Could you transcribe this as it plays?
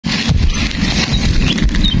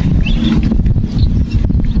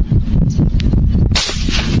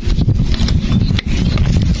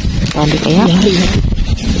Tali kaya?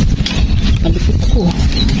 Malipit ko.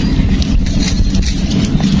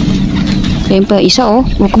 Ayun pa isa oh.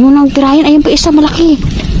 Huwag mo nang tirahin. Ayun pa isa malaki.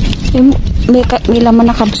 May laman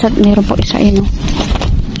na kabsat. Meron pa isa. Ayun oh.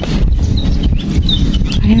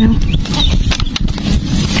 Ayun oh.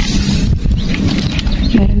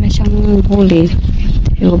 Meron na siyang huli.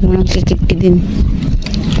 Huwag mo nang kikikidin.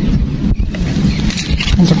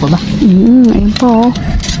 Andiyan pa ba? Ayun pa oh.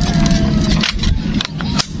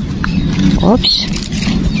 Oops.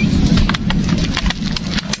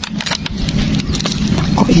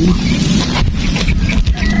 Ako yun oh.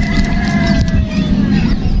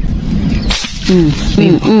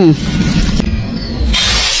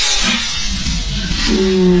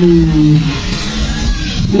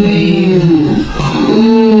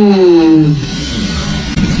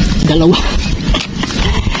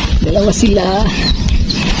 Dalawa sila.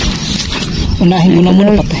 Unahin ko na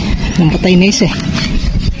muna patay. Nang patay na isa eh.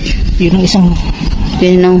 Yun ang isang...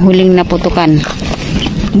 Yun ang huling naputukan.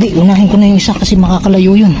 Hindi, unahin ko na yung isa kasi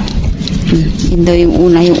makakalayo yun. Yun daw yung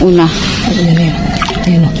una. Ayun na yun.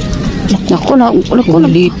 Ayun o. Naku.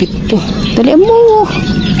 Lipit to. Dali mo.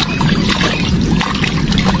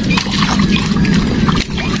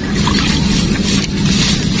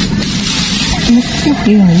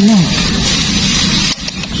 Yun lang.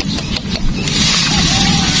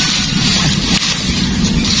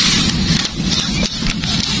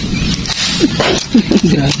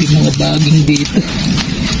 Grabe mga baging dito.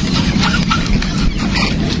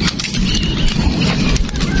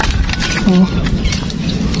 Oh.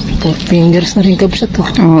 4 fingers na rin kabsa to.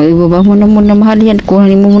 Oh, ibaba mo na muna mahal yan.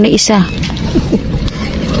 Kuhanin mo muna isa.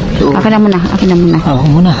 So, akin na muna. Oo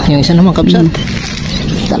muna. Yung isa naman kabsat.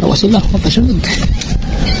 Dalawa sila. Makasunod.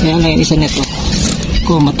 Kaya na yung isa neto.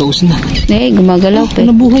 Comatose na. Gumagalaw pa.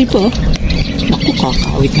 Nabuhay pa oh. Naku,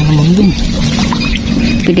 kakawit na naman dun.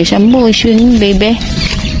 Bilisan mo. Swing baby.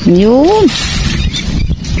 Yun.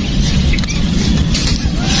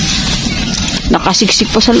 Nakasiksik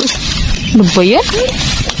pa sa loob. Ano ba yan?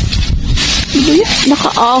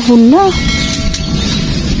 Nakaahon na.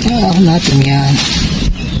 Ahon natin yan.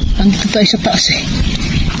 Andito tayo sa taas eh.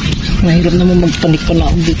 Mahirap naman magpanik pa na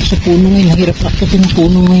ako dito sa puno ngayon. Mahirap ako ng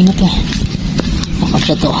puno ngayon na to.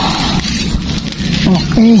 Makapsa to.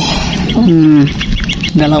 Okay.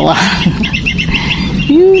 Dalawa.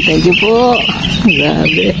 Thank you po.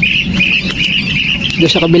 Grabe. Doon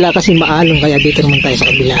sa kabila kasi maalon kaya dito naman tayo sa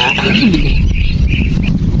kabila.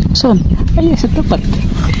 Saan? Ayun sa tapat.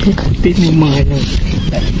 Tingnan mo mga ano.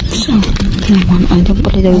 Saan? Naman, andyan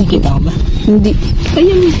pala daw. Kita ko ba? Hindi.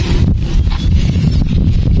 Ayun.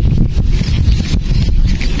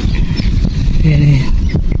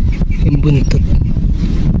 Yung buntot.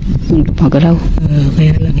 Hindi pagalaw.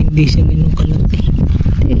 Kaya lang hindi siya ganun kalaki.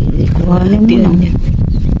 Hindi kuhanin mo lang.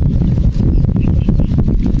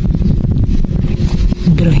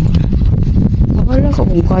 Birahin ko na. Akala ko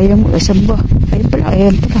kung kaya mo. Saan ba?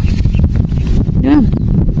 Ayan pala. Yan.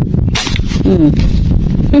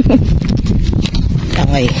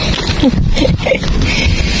 Tangay.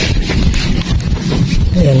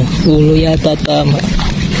 Ayan, ulo yata tama.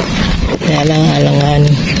 Kaya lang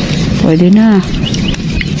alanganin. Pwede na.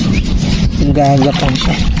 Gagapang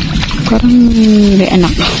siya. Parang may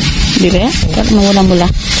anak. Di ba? Parang mawala-mula.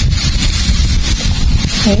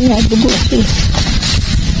 Ayun nga, dugo.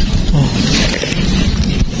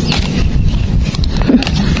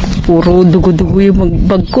 Puro dugo-dugo yung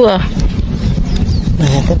magbag ko ah.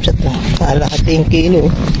 Nakakapsat na. Kalahating kilo.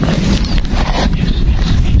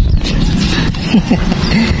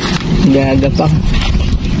 Gagapang.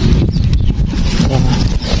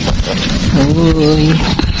 Uy.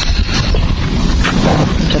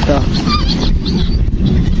 Ito.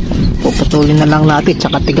 Puputulin na lang natin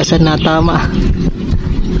tsaka tigasan na tama.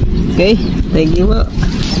 Okay, thank you po.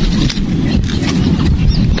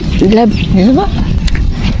 Love. Ayan ba?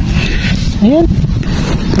 Ayan.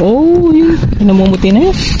 Oh, yun. Namumuti na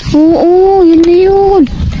yun. Oo, yun na yun.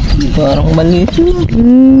 Parang maliit yun.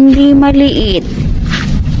 Hindi maliit.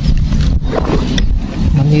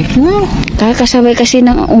 Maliit na. Kaya kasabay kasi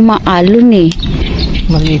ng umaalon eh.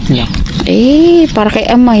 Maliit lang. Para kay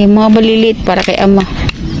ama. Yung mga maliliit para kay ama.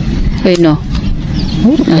 Ayun o.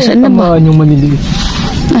 Nasaan na ba? Yung maliliit.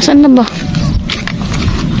 Nasaan na ba?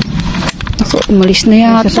 Ako, umalis na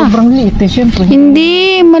yata. Sobrang liit eh, syempre.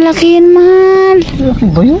 Hindi, malaki yan, mahal. Malaki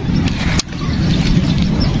ba yun?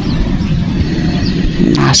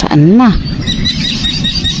 Nasaan na?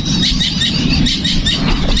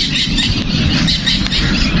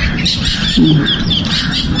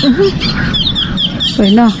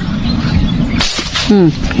 Ayun na.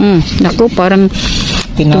 Naku, parang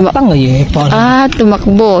tinatangay eh. Paano?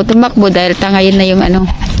 Tumakbo. Tumakbo dahil tangayin na yung ano.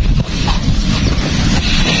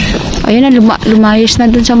 Ayun na, lumayos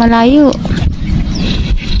na dun sa malayo.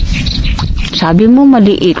 Sabi mo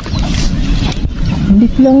maliit. Hindi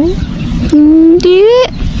lang eh. Hindi.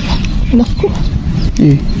 Naku.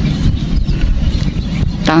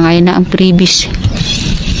 Tangay na ang previous.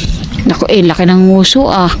 Naku, laki ng nguso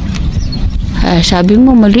sabi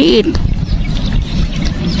mo maliit.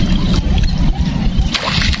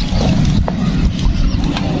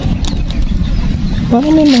 Paano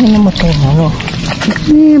naman namatay na, no?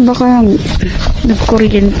 Baka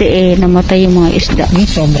nagkuryente namatay yung mga isda.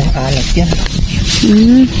 Sobrang alat yan.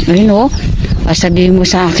 Ayun sabihin mo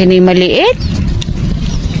sa akin maliit?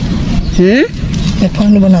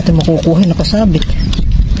 Paano ba natin makukuha nakasabit?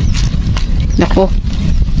 Nako.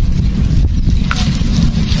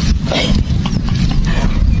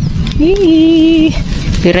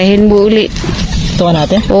 Pirahin mo uli. Ito ka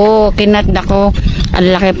natin? Oo, nako. Ang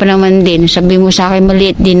laki pa naman din. Sabi mo sa akin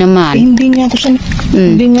maliit din naman. Hindi nga ako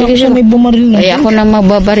sanay bumaril na. Ay, ako na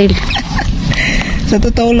magbabaril. Sa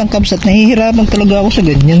totoo lang, Kabsat, nahihirapan talaga ako sa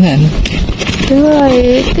ganyan.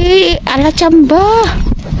 Alatsamba.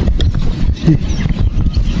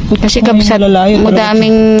 Kasi Kabsat,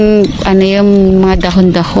 madaming yung mga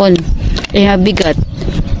dahon-dahon. Mabigat.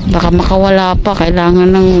 Baka makawala pa. Kailangan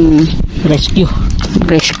ng rescue.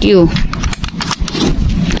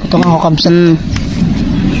 Ito nga ako, Kabsat.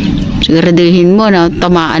 Siguraduhin mo na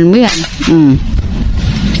tamaan mo yan.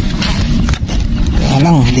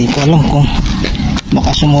 Hindi ko alam kung baka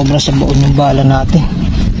sumobra sa baon yung bala natin.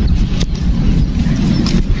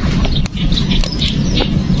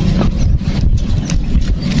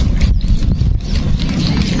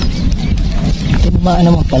 Tinumaan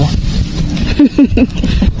naman pala.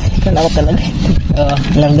 Kala ko talaga.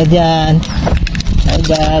 Larga dyan.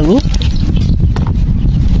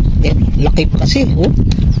 Laki pa kasi.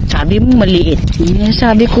 Sabi mo maliit.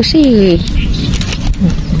 Sabi ko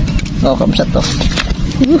Kabsat to.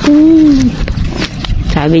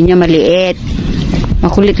 Sabi niya maliit.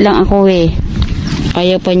 Makulit lang ako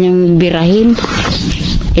Kaya pa niyang birahin.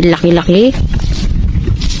 Laki-laki.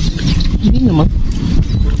 Hindi naman.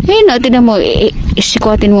 Tinan mo.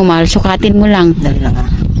 Isikutin mo, mahal. Sukatin mo lang. Dali lang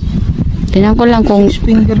Tinan ko lang kung... 6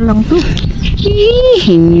 finger lang to.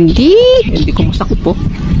 Hindi. Hindi ko masakit po.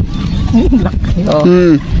 Laki.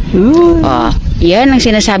 Yan ang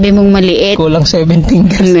sinasabi mong maliit. Kulang 7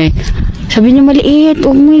 fingers. Sabi niya maliit.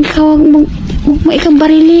 Huwag mo ikang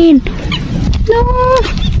barilin. No.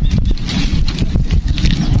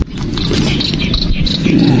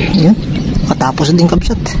 Yan. Katapos din,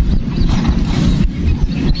 Kabsat.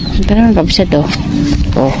 Ito naman, Kabsat ang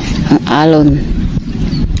alon.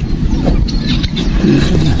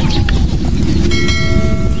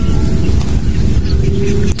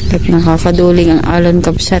 Nakakaduling ang alon,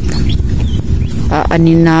 Kabsat.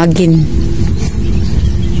 Aaninagin.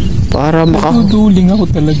 Para Nakakaduling ako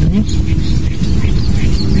talaga.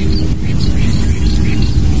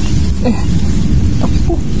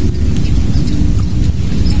 Ako.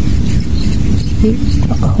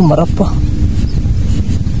 Nakahumarap pa.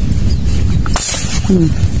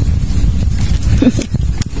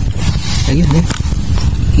 Ayun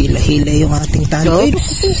hila-hila yung ating tali.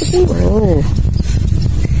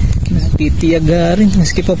 Natitiyaga rin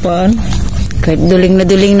maski pa paano. Kahit duling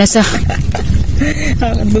na sa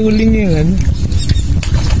duling yung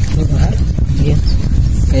Yan.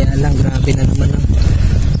 Kaya lang grabe na naman ang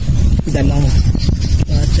dalang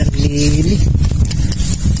lili.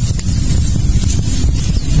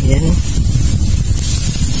 Yan.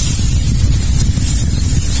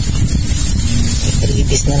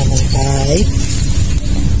 Palibis na naman tayo.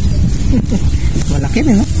 Malaki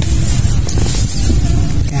rin, no?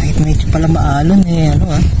 Kahit medyo pala maalon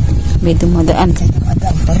may dumadaan.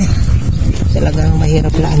 Dumadaan pa rin. Talagang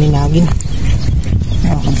mahirap lang aninagin.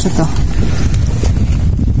 Kabsat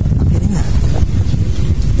Laki rin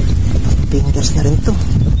fingers na rin to.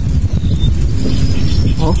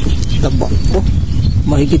 Taba ko.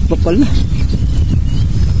 Mahigit pa pala.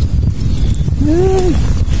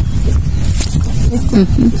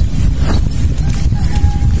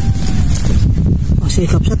 Sige,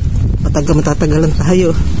 Kabsat, matatagalan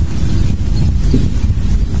tayo.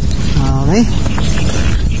 Okay.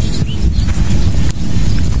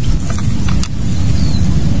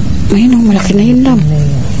 Ayun, malaki na yun lang.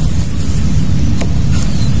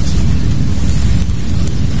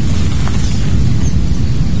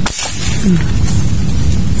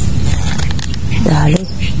 Dali.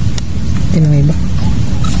 Tinangay ba?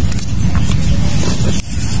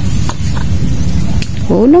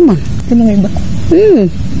 Oo naman. Tinangay ba?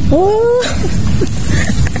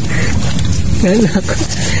 Anak,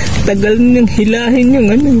 tagal niyang hilahin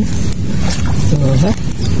yung ano. Ha?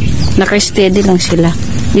 Naka-steady lang sila.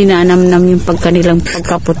 Dinanamnam yung pagkanilang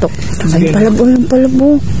pagkaputok. Ay, palabo ng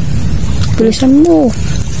palabo. Tulisan mo.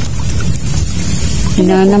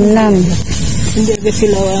 Dinanamnam. Hindi agad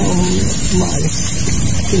sila umaalis.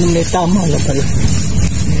 Sino may tama na pala.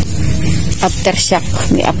 Aftershock.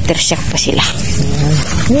 May aftershock pa sila.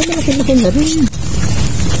 Ngayon, malaki-laki na rin.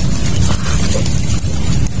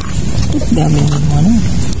 Dami ng ano.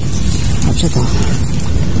 Kapsa to.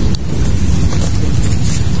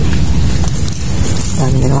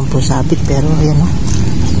 Dami na naman po sabit pero ayan o.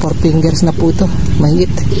 4 fingers na po ito. Mahigit.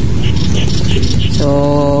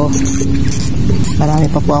 So, marami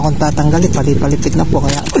pa po akong tatanggalin. Palipalipit na po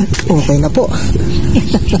kaya okay na po.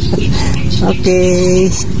 Okay.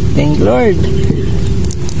 Thank Lord.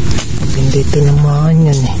 Hindi tinamaan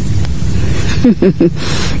yan eh.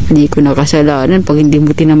 Hindi ko nakasalanan pag hindi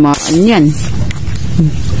mo tinamaan yan.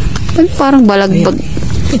 Parang balagbag.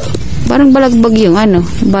 Parang balagbag yung ano,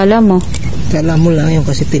 bala mo. Kala mo lang yun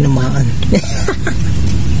kasi tinamaan.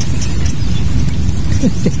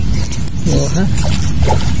 Oo ha?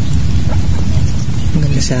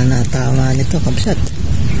 Ganda sana tama nito, kabsat.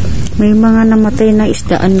 May mga namatay na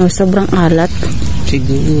isda, ano, sobrang alat.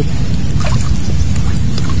 Siguro.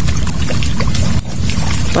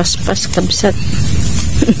 Paspas, kabsat.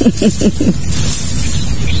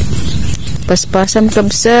 Paspasam,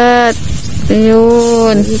 kabsat.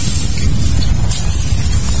 Ayun.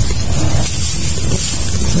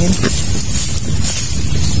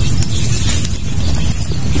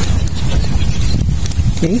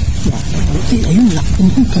 Okay. Ayun, lakin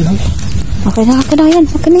mo talaga. Okay na yan.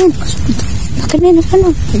 Okay na yan.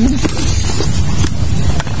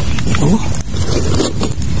 Oo.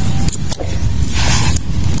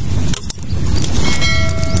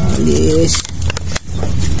 Alis.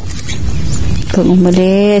 Pag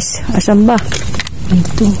umalis. Asan ba?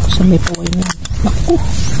 Dito, sa may paway na. Naku.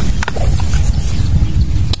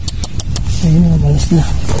 Ayun, umalis na.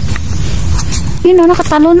 Yun o,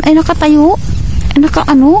 nakatalon. Ay, nakatayo. Ay,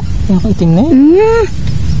 nakaano? Nakaiting na yun.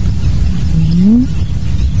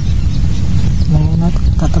 Tingnan natin,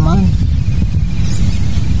 tatamaan.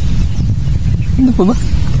 Ano pa ba?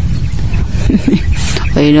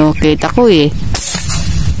 Ay, nakita ko eh.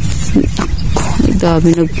 Ay, dami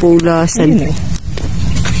nagpulasan. Ayun eh.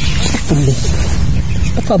 Puli.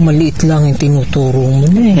 Baka maliit lang yung tinuturo mo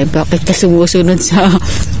na eh. Eh, bakit ka sumusunod sa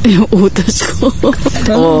yung utas ko?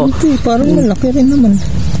 Oo. Parang malaki rin naman.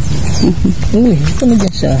 Uy, ito na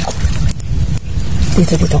dyan sa...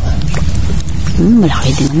 Dito ka. Malaki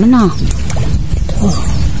din naman ah. Dito.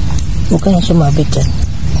 Huwag ka nang sumabit dyan.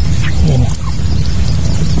 Yan ah.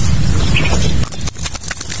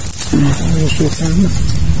 Susuka na.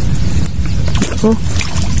 Ako,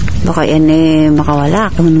 baka yan eh makawala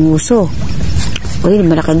ka ng uso. Uy,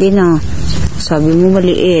 malaki din ah. Sabi mo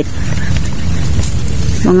maliit.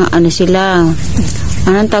 Mga ano sila.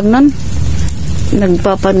 Anong tag nun?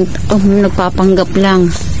 Nagpapanggap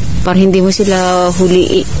lang. Para hindi mo sila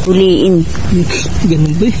huliin.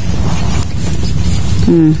 Ganun ba eh?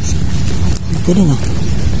 Ito rin ah.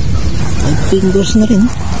 5 fingers na rin.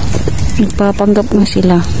 Nagpapanggap na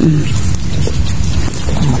sila.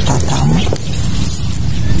 Matatama.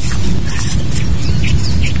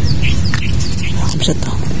 Kapsa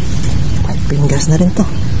to. 5 fingers na rin to.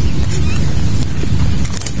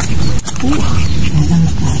 Ayan,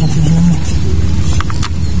 nakarap na naman.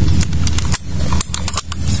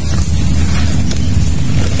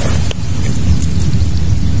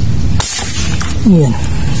 Ayan.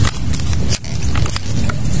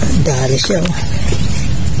 Dali siya.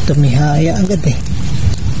 Tumihaya agad eh.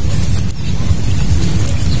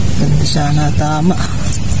 Ganda sana tama.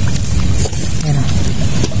 Ayan o.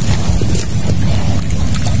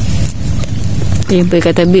 Ayun pa yung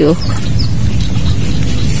katabi oh.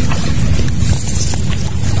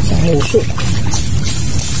 Sa uso.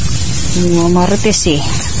 Yung mga marites eh.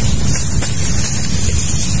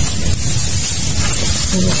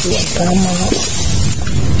 Uso ang tama.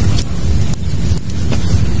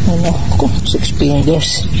 Ano ko? 6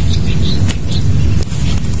 fingers.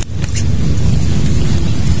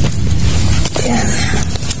 Ayan.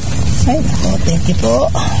 Ay, thank you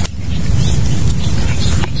po.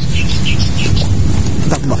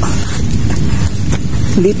 Takba.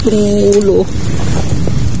 Dito ng ulo.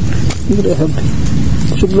 Grabe.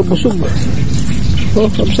 Busog na busog.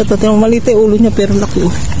 Oh, sa tatang maliit yung ulo niya pero laki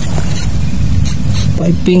oh.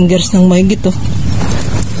 5 fingers ng mahigit oh.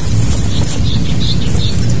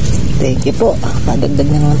 Thank you po. Kadagdag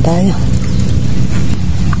na naman tayo.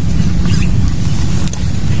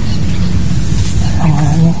 Ang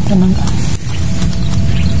ano talaga.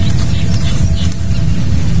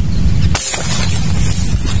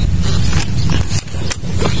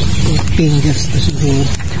 fingers to siguro.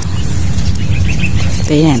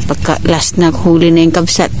 Ayan, pagka last na huli na yung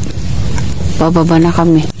kabsat, bababa na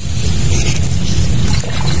kami.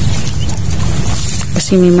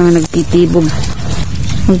 Kasi may mga nagtitibog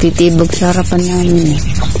sa harapan namin.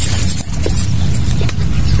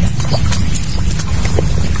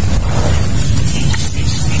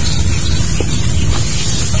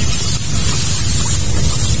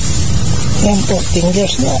 Yan po,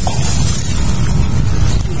 fingers na.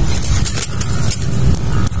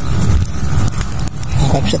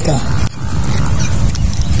 Kapsat ka.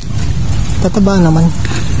 Tataba naman.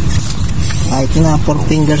 Kahit na 4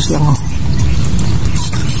 fingers lang.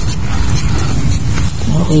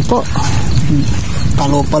 Okay po.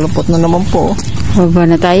 Palupalupot na naman po. Baba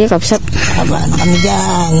na tayo, kapsat. Baba na kami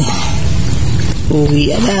dyan.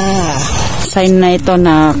 Uwi na. Sign na ito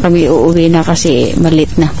na kami uuwi na kasi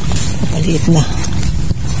malit na. Maliit na.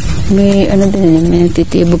 May ano din, may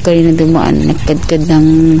nagtitibog kayo na dumaan. Nagkadkad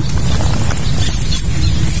ng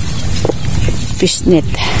fishnet.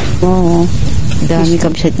 Oo. Dami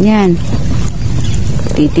kapsat niyan.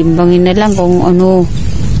 Titimbangin na lang kung ano.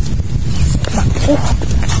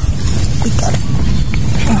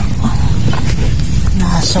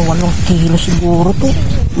 Nasa 8 kilo siguro to.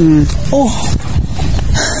 Oh.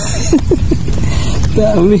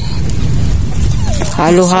 Dami.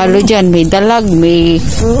 Halo-halo dyan. May dalag, may...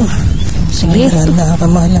 Sige.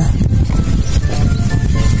 Nakakamala.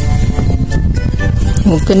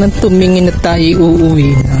 Huwag ka nang tumingin na tayo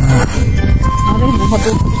uuwi na.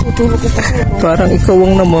 Parang ikaw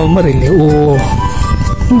ang namamarili. Oo.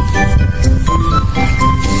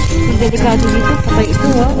 Delikado dito. Patay ito,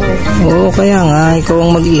 ha? Oo, kaya nga. Ikaw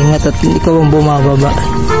ang mag-iingat at ikaw ang bumababa.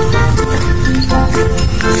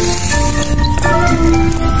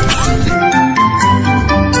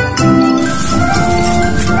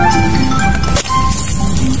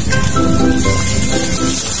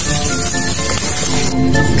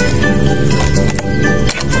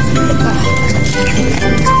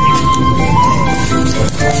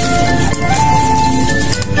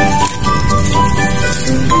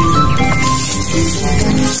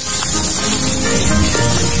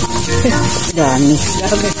 Dami.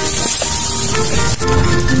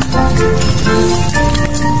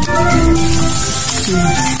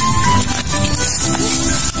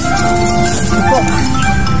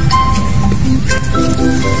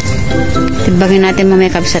 Timbangin natin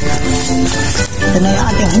mamaya kapsat. Ito na yung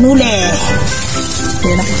ating huli.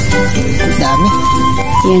 Yan na. Dami.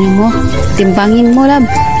 Yan mo. Timbangin mo, lab.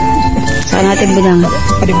 Saan natin bilang?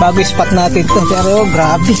 Pwede bago yung spot natin ito. Pero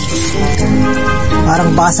grabe.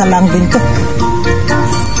 Parang basa lang din to.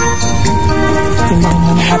 Timbangin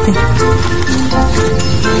naman natin.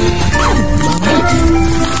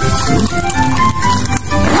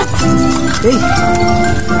 Hey.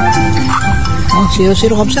 Oh,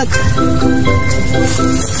 0-0 kapsat.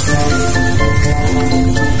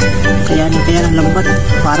 Kaya ng lambat.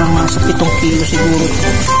 Parang nasa 7 kilo siguro.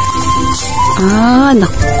 Ah,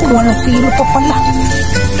 naku. 8 kilo pa pala.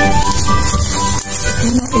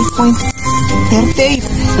 8.38.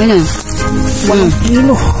 Ano? 8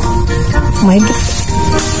 kilo. Mahigit.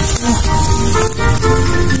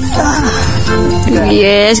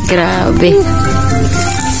 Yes, grabe.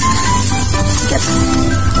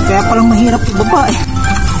 Kaya palang mahirap ibaba eh.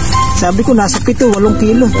 Sabi ko nasa 7, 8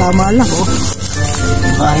 kilo. Tama lang oh.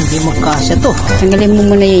 Hindi magkasya to. Tanggalin mo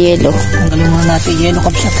muna yung yelo. Tanggalin muna natin yung yelo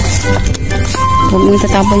kapsat. Huwag mo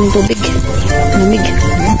itatapon yung tubig. Lamig.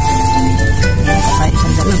 Ay,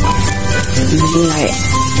 sandali.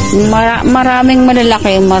 Maraming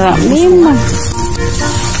malalaki. Maraming.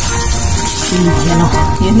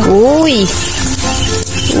 Yan o. Uy.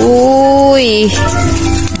 Uy.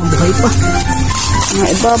 Buhay pa. Mga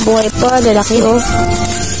iba, buhay pa. Lalaki oh.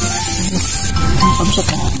 Ang kapsat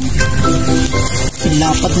oh.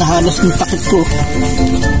 Lapat na halos ng takip ko.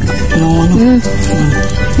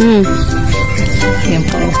 Yan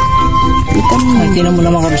pa oh. Ay, tinan mo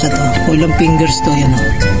naman kapsat oh. Ilang fingers to yan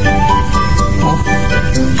oh.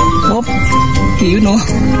 Oh. Yun oh.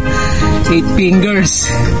 8 fingers.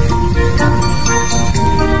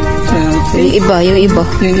 Yung iba. Yung iba,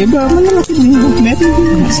 malalaki din. Meron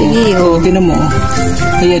din. Sige oh. Tinan mo oh.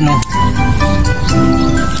 Ayan oh.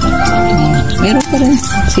 Meron pa rin.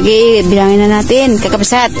 Sige, bilangin na natin.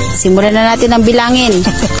 Kakapsat, simulan na natin ang bilangin.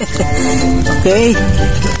 Okay.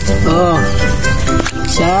 Oh.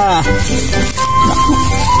 Isa.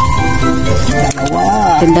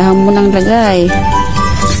 Dalawa. Tindahan mo ng lagay.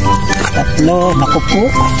 3. Naku po.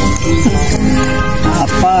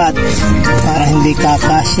 4 para hindi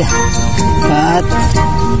kakasya. 4,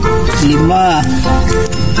 5,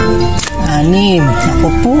 6, ako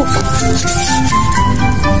po. 7,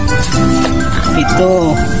 8,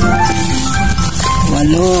 9,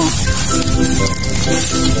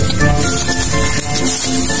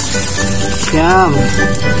 10.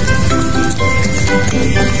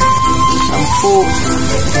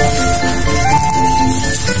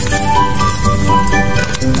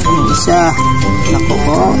 Ang isa, naku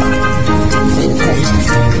po.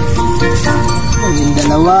 Maging 2,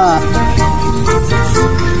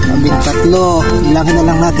 maging 3, ilangin na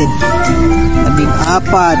lang natin.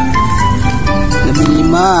 14, 15,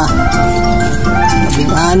 16, 17,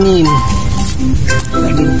 18, 19,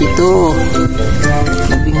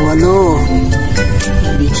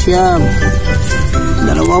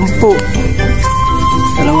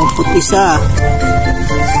 20,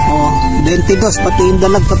 21, 22, pati yung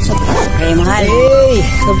dalag, kapsat. Okay, mahal. Hey,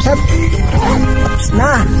 kapsat. Tapos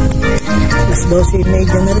na. Alas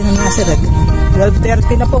 12:30 na rin ang nasa.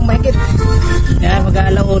 12:30 na po, mahigit. Yan,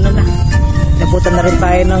 mag-aalauna na. Nabutan na rin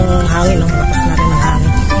tayo ng hangin. Lakas na rin ng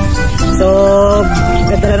hangin. So,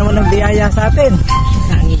 ganda na naman ng biyaya sa atin.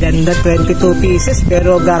 Ang ganda, 22 pieces.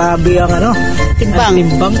 Pero grabe ang Timbang.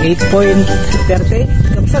 Timbang, 8.30.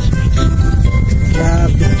 Kapsat.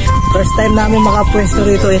 Grabe. First time namin makapwesto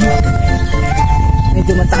rito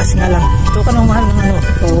medyo mataas nga lang. Ito ka nang mahal ng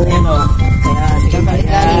Oo. Ayan Kaya sige ba.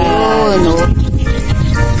 Ayun.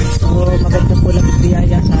 So maganda po lang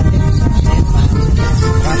biyaya sa atin.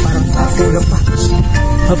 Parang kulang pa.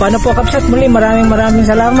 Paano po kapsat, muli maraming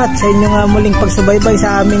salamat sa inyong muling pagsubaybay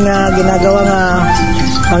sa aming ginagawang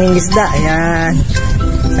pangingisda. Ayan.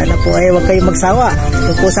 Sana po ay huwag kayong magsawa.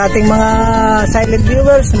 Ito po sa ating mga silent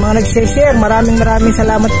viewers, mga nag-share, maraming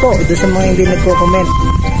salamat po. Ito sa mga hindi nagko-comment.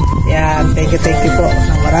 Yan, thank you po.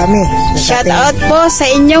 Marami. Shout out po sa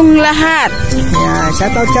inyong lahat. Yan,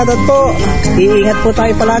 shout out po. Iingat po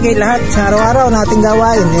tayo palagi lahat sa araw-araw nating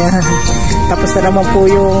gawain. Yan. Tapos na naman po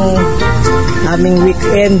yung aming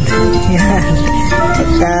weekend. Yan.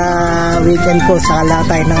 Pagka weekend po, saka lahat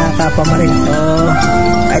tayo nakakapamarin. So,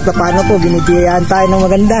 kahit pa paano po, binibiyayaan tayo ng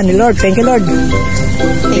maganda ni Lord. Thank you, Lord.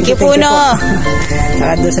 Thank you, Puno.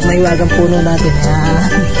 Saka doon sa mahiwagang puno natin.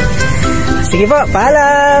 Sige po,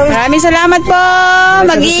 paalam. Maraming salamat po.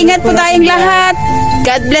 Mag-iingat po tayong lahat.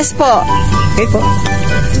 God bless po. Okay po.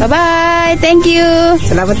 Bye-bye. Thank you.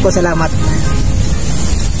 Salamat po, salamat.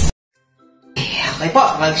 Okay po,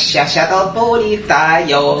 mag-shoutout po ulit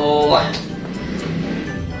tayo.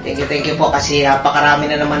 Thank you po kasi napakarami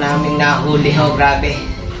na naman namin nahuli. Grabe.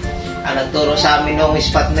 Ang nagturo sa amin ng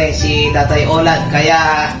spot na si Tatay Olan.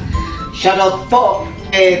 Kaya shoutout po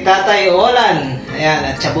kay Tatay Olan. Ayan,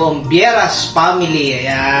 at sa buong Bieras family.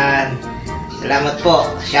 Ayan. Salamat po.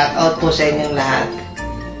 Shoutout po sa inyong lahat.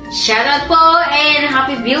 Shoutout po and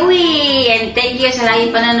happy viewing. And thank you sa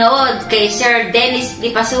laging panonood kay Sir Dennis Di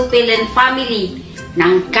Pasupil and family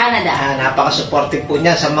ng Canada. Napaka-supportive po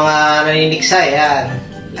niya sa mga naniniksay. Ayan.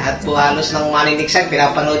 Lahat po halos ng maniniksay,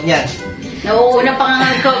 pinapanood niyan. Nauuna pa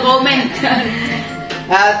nga nagko-comment.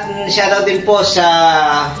 At shoutout din po sa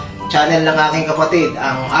channel ng aking kapatid,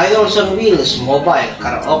 ang Idols on Wheels Mobile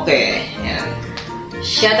Karaoke. Yan.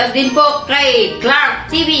 Shoutout din po kay Clark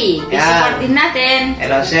TV. I-support din natin.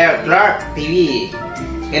 Hello Sir, Clark TV.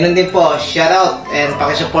 Ganun din po, shoutout and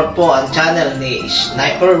pakisupport po ang channel ni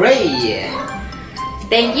Sniper Ray.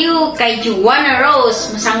 Thank you kay Juana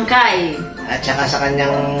Rose Masangkay. At saka sa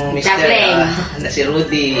kanyang Mr. Na si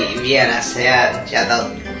Rudy Vieras. Ayan,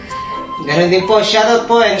 shoutout. Ganun din po, shoutout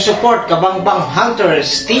po and support Kabangbang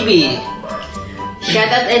Hunters TV.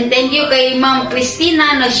 Shoutout and thank you kay Ma'am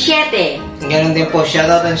Cristina Nosiete. Ganun din po,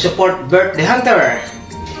 shoutout and support Bert the Hunter.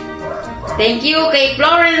 Thank you kay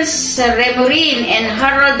Florence Remorin and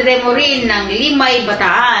Harold Remorin ng Limay,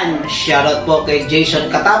 Bataan. Shoutout po kay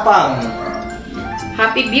Jason Katapang.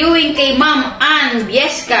 Happy viewing kay Ma'am Ann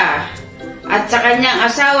Biesca at sa kanyang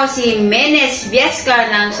asawa si Menes Biesca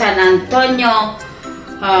ng San Antonio,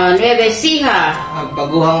 Nueva Ecija.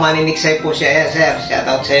 Baguhang maniniksay po siya, sir.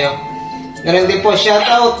 Shoutout sa iyo. Ganun din po,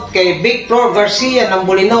 shoutout kay Victor Garcia ng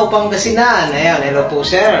Bulinaw, Pangasinan. Ayan, hello po,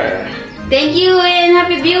 sir. Thank you and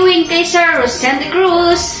happy viewing kay Sir Sandy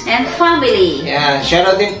Cruz and family. Ayan,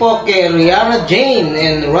 shoutout din po kay Rihanna Jane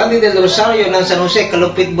and Randy Del Rosario ng San Jose,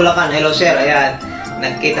 Kalupit, Bulacan. Hello, sir. Ayan,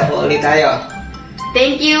 nagkita po ulit tayo.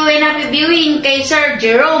 Thank you and happy viewing kay Sir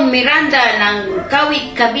Jerome Miranda ng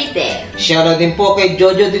Kawit, Cavite. Shoutout din po kay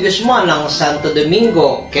Jojo de Guzman ng Santo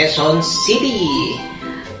Domingo, Quezon City.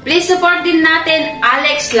 Please support din natin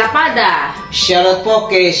Alex Lapada. Shoutout po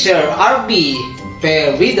kay Sir RB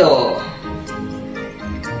Perido.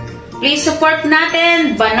 Please support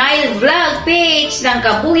natin Banay Vlog page ng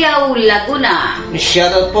Cabuyao, Laguna.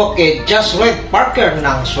 Shoutout po kay Just Red Parker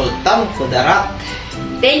ng Sultan Kudarat.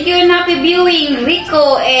 Thank you and happy viewing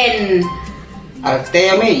Rico and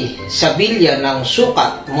Altea May Sabilla ng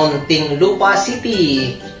Sukat, Muntinlupa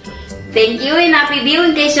City. thank you and happy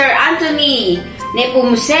viewing kay Sir Anthony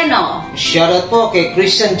Nepomuceno. Shoutout po kay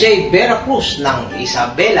Christian J. Veracruz ng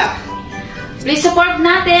Isabela. Please support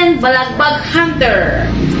natin Balagbag Hunter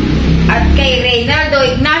at kay Reynaldo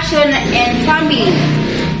Ignacio and family.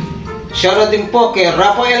 Shoutout din po kay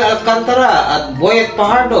Rafael Alcantara at Boyet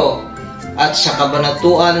Pajardo at sa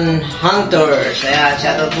Kabanatuan Hunters. Ayan,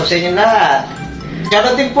 shoutout po sa inyo lahat.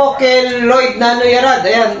 Shoutout din po kay Lloyd Nano Yarad.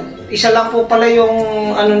 Ayan, isa lang po pala yung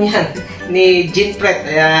ano niyan ni Jean Pret.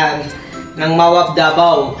 Ayan, ng Mawab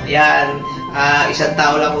Davao. Ayan, isang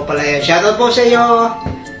tao lang po pala yan. Shoutout po sa iyo.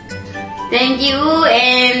 Thank you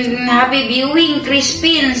and happy viewing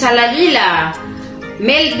Crispin Salalila,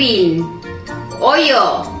 Melvin,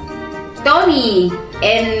 Oyo, Tony,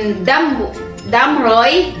 and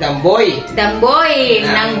Damboy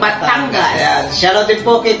ng Batangas. Ayan. Shoutout din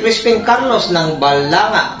po kay Crispin Carlos ng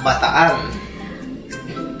Balanga, Bataan.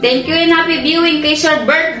 Thank you and happy viewing kay Sir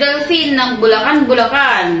Bert Delphine ng Bulacan,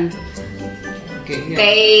 Bulacan.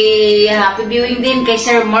 Kay happy viewing din kay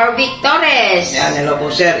Sir Marvic Torres. Yan, hello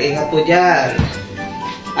po sir, ingat po dyan.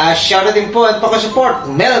 Shoutout din po at pakasupport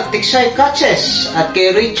Mel Tiksay Catches at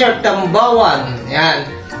kay Richard Tambawan, yan,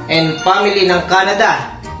 and family ng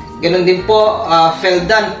Canada. Ganon din po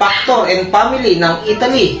Feldan Pactor and family ng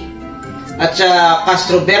Italy. At sa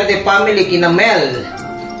Castro Verde family kina Mel,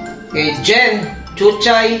 kay Jen,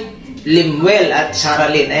 Chuchay, Limuel at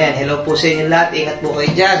Saralyn. Ayan, hello po sa inyo lahat, ingat po kayo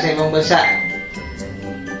dyan sa ibang bansa.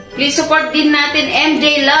 Please support din natin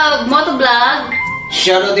MJ Love Motovlog.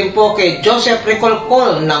 Shoutout din po kay Joseph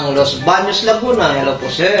Recolcol ng Los Baños, Laguna. Hello po,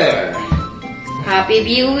 sir. Happy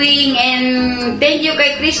viewing and thank you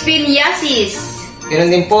kay Crispin Yasis. Ganoon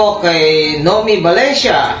din po kay Nomi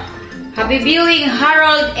Valencia. Happy viewing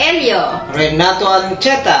Harold Elio, Renato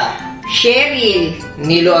Ancheta, Cheryl,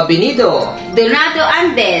 Nilo Abinido, Donato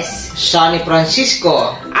Andes, Sonny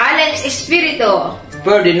Francisco, Alex Espirito,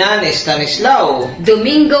 Ferdinand Estanislao,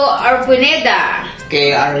 Domingo Arpuneda,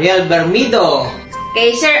 kay Ariel Bermido,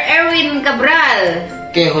 kay Sir Erwin Cabral,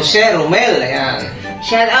 kay Jose Romel, ayan.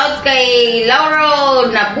 shout out kay Lauro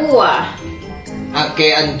Nabua, At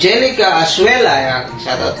kay Angelica Asuela, ayan.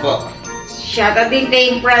 Shoutout po. shout out din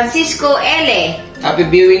kay Francisco L. Happy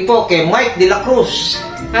viewing po kay Mike De La Cruz.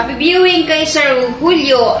 Happy viewing kay Sir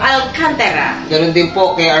Julio Alcantara. Ganon din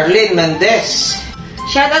po kay Arlene Mendez.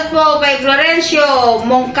 Shoutout po kay Florencio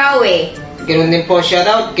Mongkawe. Ganon din po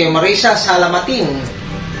shoutout kay Marisa Salamatin.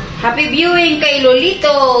 Happy viewing kay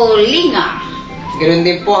Lolito Linga. Ganon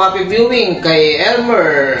din po happy viewing kay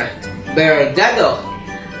Elmer Bergado.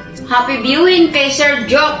 Happy viewing kay Sir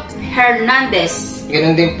Jock Hernandez.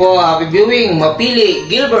 Ganon din po happy viewing Mapili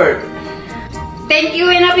Gilbert. Thank you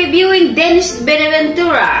and happy viewing Dennis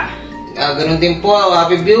Benaventura. Ganon din po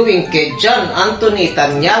happy viewing kay John Anthony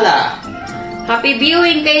Tanyala. Happy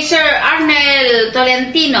viewing kay Sir Arnel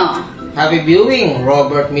Tolentino. Happy viewing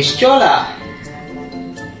Robert Mischiola.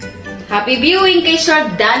 Happy viewing kay Sir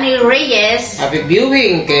Danny Reyes. Happy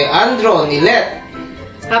viewing kay Andro Nilet.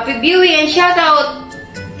 Happy viewing and shoutout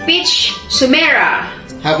Peach Sumera.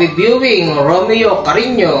 Happy viewing Romeo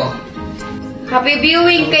Carino. Happy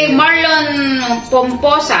viewing kay Marlon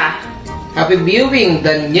Pomposa. Happy viewing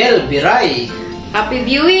Daniel Biray. Happy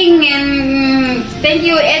viewing and thank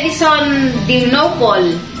you Edison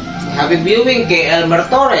Dinopol. Happy viewing kay Elmer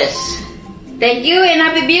Torres. Thank you and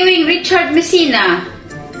happy viewing Richard Messina.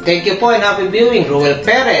 Thank you po and happy viewing Ruel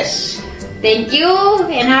Perez. Thank you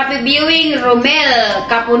and happy viewing Romel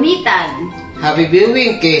Caponitan. Happy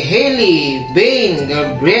viewing kay Haley Bain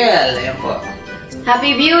Gabriel. Ayan po.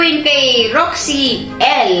 Happy viewing kay Roxy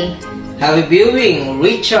L. Happy viewing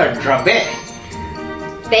Richard Rabe.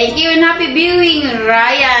 Thank you and happy viewing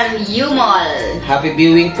Ryan Yumol. Happy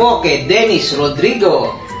viewing po kay Dennis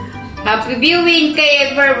Rodrigo. Happy viewing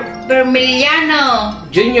kay Vermiliano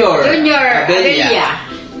Junior Abelia.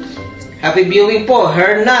 Happy viewing po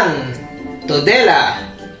Hernan Todela.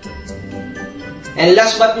 And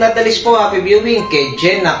last but not the least po, happy viewing kay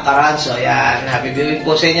Jenna Caranzo. Ayan, happy viewing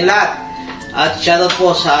po sa inyo lahat. At shoutout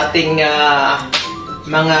po sa ating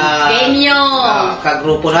mga Kenyo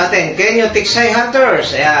kagrupo natin. Kenyo Tiksay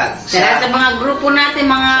Hunters. Ayan. sa lahat ng mga grupo natin,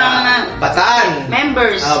 mga Bataan.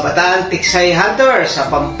 members. Bataan Tiksay Hunters.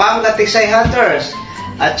 Sa Pampanga Tiksay Hunters.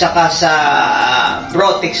 At saka sa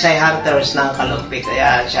Bro Tiksay Hunters ng Kalumpit.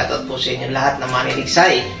 Ayan. Shoutout po sa inyo lahat ng mga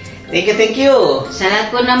niliksay. Thank you. Sa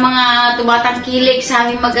lahat po ng mga tumatangkilik sa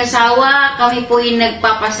aming mag-asawa, kami po ay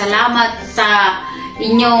nagpapasalamat sa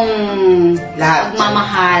inyong Lahat.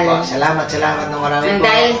 pagmamahal. Opo, salamat ng marami po.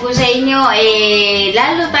 Dahil po sa inyo,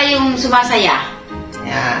 lalo tayong sumasaya.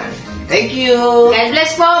 Yan. Thank you. God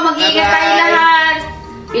bless po. Mag-iingat tayo Bye-bye. lahat.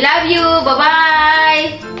 We love you.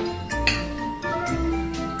 Bye-bye.